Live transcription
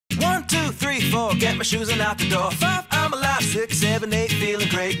2, 3, 4, get my shoes and out the door. 5, I'm alive. 6, 7, 8, feeling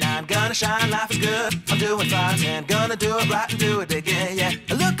great. 9, gonna shine, life is good. I'm doing fine. 10, gonna do it right and do it again, yeah.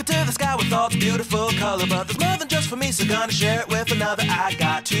 I look into the sky with all the beautiful color, but there's more than just for me, so gonna share it with another. I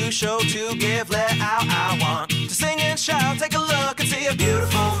got to show, to give, let out. I want to sing and shout. Take a look and see a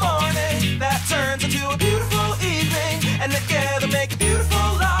beautiful morning that turns into a beautiful evening, and together make a beautiful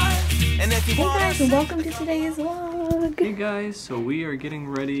life. And if you Hey guys, and welcome to today's vlog. Hey guys, so we are getting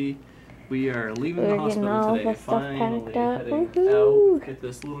ready. We are leaving the hospital today. Finally heading out, get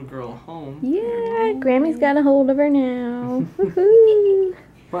this little girl home. Yeah, Grammy's got a hold of her now. Woohoo!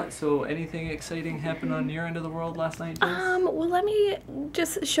 But so, anything exciting happened on your end of the world last night, Jess? Well, let me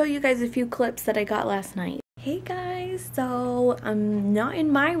just show you guys a few clips that I got last night. Hey guys, so I'm not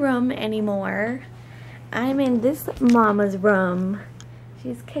in my room anymore. I'm in this mama's room.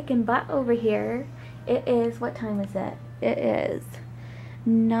 She's kicking butt over here. It is, what time is it? It is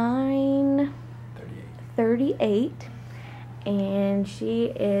 9:38, and she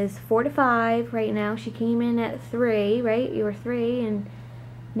is 4 to 5 right now. She came in at 3, right? You were 3, and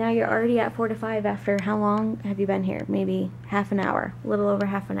now you're already at 4 to 5 after how long have you been here? Maybe half an hour, a little over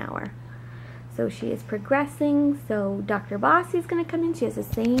half an hour. So she is progressing. So Dr. Bossie's gonna come in. She has the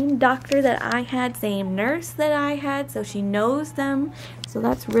same doctor that I had, same nurse that I had, so she knows them. So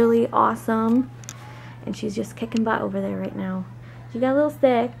that's really awesome. And she's just kicking butt over there right now. She got a little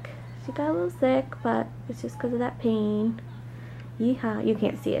sick. But it's just because of that pain. Yeehaw. You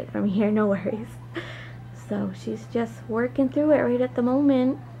can't see it from here, no worries. So she's just working through it right at the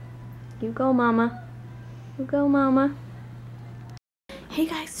moment. You go, mama. You go, mama. Hey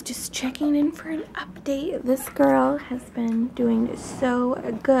guys, just checking in for an update. This girl has been doing so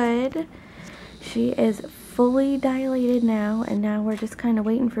good. She is fully dilated now, and now we're just kind of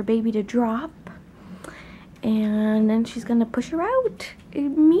waiting for baby to drop. And then she's gonna push her out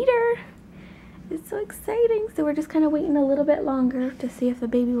and meet her. It's so exciting. So we're just kind of waiting a little bit longer to see if the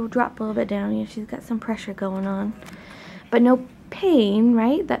baby will drop a little bit down. Yeah, she's got some pressure going on. But no pain,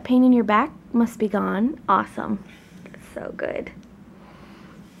 right? That pain in your back must be gone. Awesome. So good.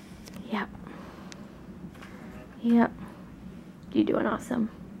 Yep. Yep. You're doing awesome.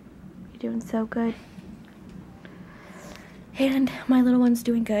 You're doing so good. And my little one's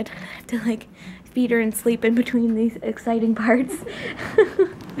doing good. I have to like feed her and sleep in between these exciting parts.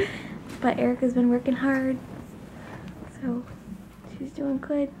 But Erica's been working hard. So she's doing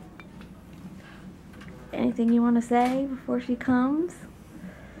good. Anything you want to say before she comes?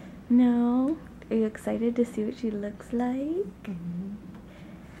 No? Are you excited to see what she looks like?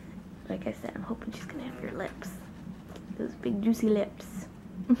 Like I said, I'm hoping she's gonna have your lips. Those big juicy lips.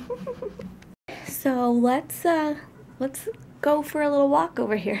 So let's go for a little walk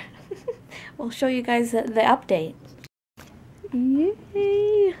over here. We'll show you guys the update.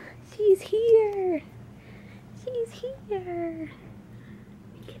 Yay! She's here! She's here!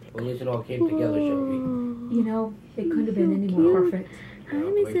 When it all came together, Shelby. You know, it couldn't have been any more perfect. Hi,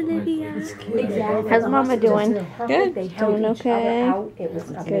 Miss Olivia. Exactly. How's Mama doing? Good. They doing okay. It was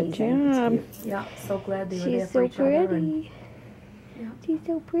Good job. Yeah, so glad they were there She's for so each other. pretty. She's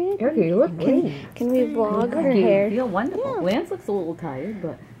so pretty. Erica, you look great. Can we vlog her hair? You feel wonderful. Lance looks a little tired,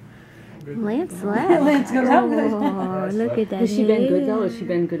 but Lance slept. Lance goes out. Oh, look at that. has she been good though? Has she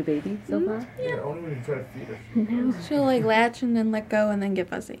been a good baby so far? Yeah, only when you try to feed her. She'll like latch and then let go and then get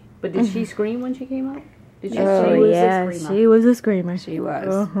fussy. But did she scream when she came out? Did she? Oh yeah, she was a screamer. She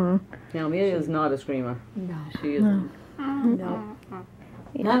was. Now Amelia is not a screamer. No. She isn't. No.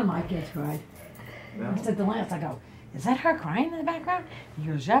 None of my kids cried. I said to Lance, I go, is that her crying in the background? He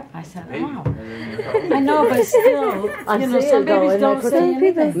goes, yep. I said, oh. I know, but still, you know, some babies don't say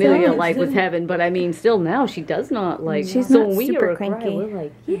anything. Amelia like was heaven, but I mean, still now she does not like. She's so not when we super hear her cry, cranky. we're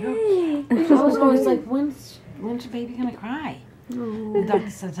like, Yay. I was always like, when's the baby gonna cry? The doctor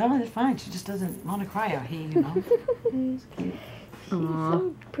says, oh, it's fine. She just doesn't want to cry out here, you know. She's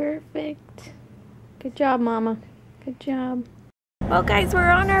so perfect. Good job, Mama. Good job. Well, guys, we're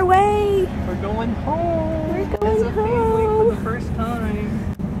on our way. We're going home. We're going As a family home. for the first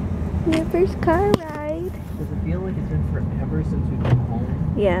time. Your first car ride. Does it feel like it's been forever since we've been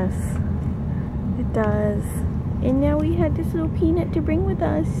home? Yes, it does. And now we had this little peanut to bring with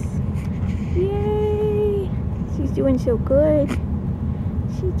us. Yay! She's doing so good.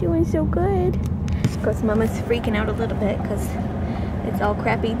 She's doing so good. Of course, Mama's freaking out a little bit because it's all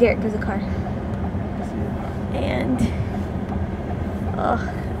crappy. Derek, there's a car. And,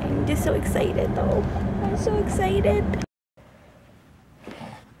 I'm just so excited though. I'm so excited.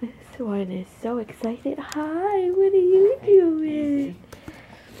 This one is so excited. Hi, what are you doing?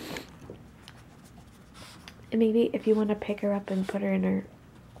 And maybe if you want to pick her up and put her in her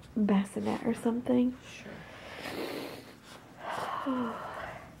bassinet or something. Sure.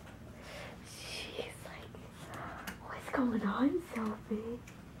 She's like, what's going on, Sophie?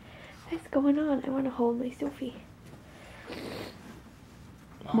 What's going on? I want to hold my Sophie.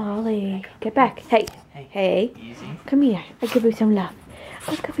 Molly, get back. Hey, hey. Easy. Come here. I'll give you some love.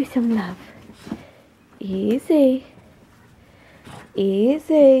 I'll give you some love. Easy.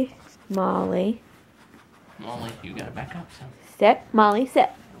 Easy. Molly. Molly, you gotta back up some. Sit. Molly, sit.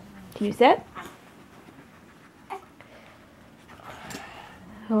 Can you sit?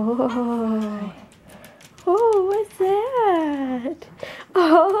 Oh. Oh, what's that?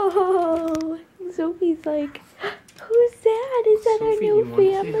 Oh. Sophie's like, who's that? Is that our new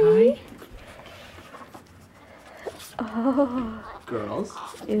family? Oh. Girls.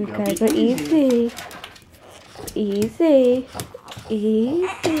 You guys are easy. Easy.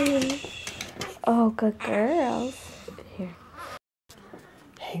 Easy. Oh, good girls. Here.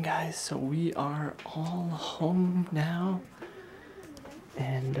 Hey guys, so we are all home now.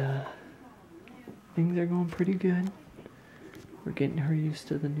 And things are going pretty good. We're getting her used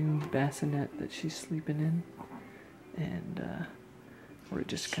to the new bassinet that she's sleeping in. And we're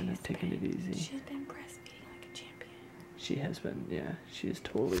just kind of taking it easy. She's been breastfeeding like a champion. She has been, yeah. She has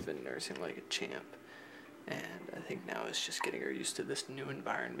totally been nursing like a champ. And I think now it's just getting her used to this new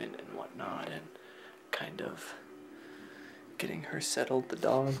environment and whatnot, and kind of getting her settled. The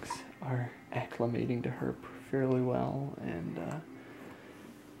dogs are acclimating to her fairly well, and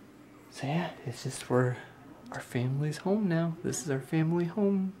so yeah, it's just our family's home now. This is our family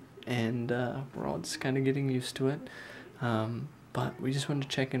home, and we're all just kind of getting used to it. But we just wanted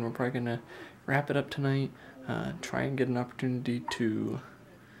to check in. We're probably gonna wrap it up tonight. Try and get an opportunity to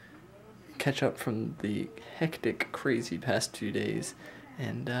catch up from the hectic, crazy past 2 days,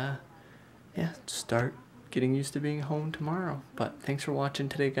 and yeah, start getting used to being home tomorrow. But thanks for watching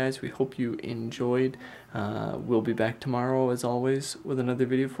today, guys. We hope you enjoyed. We'll be back tomorrow as always with another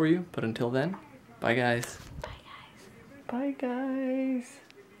video for you, but until then, bye guys. Bye guys.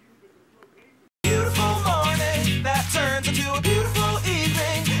 Beautiful morning that turns into a beautiful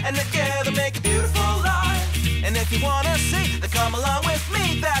evening, and together make a beautiful life. And if you wanna see, then come along with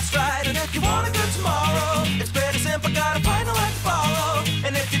me, that's right. And if you want a good tomorrow, it's pretty simple, gotta find a light to follow.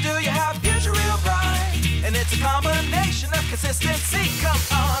 And if you do, you have a future real bright. And it's a combination of consistency. Come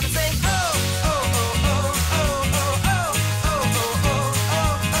on and sing, oh.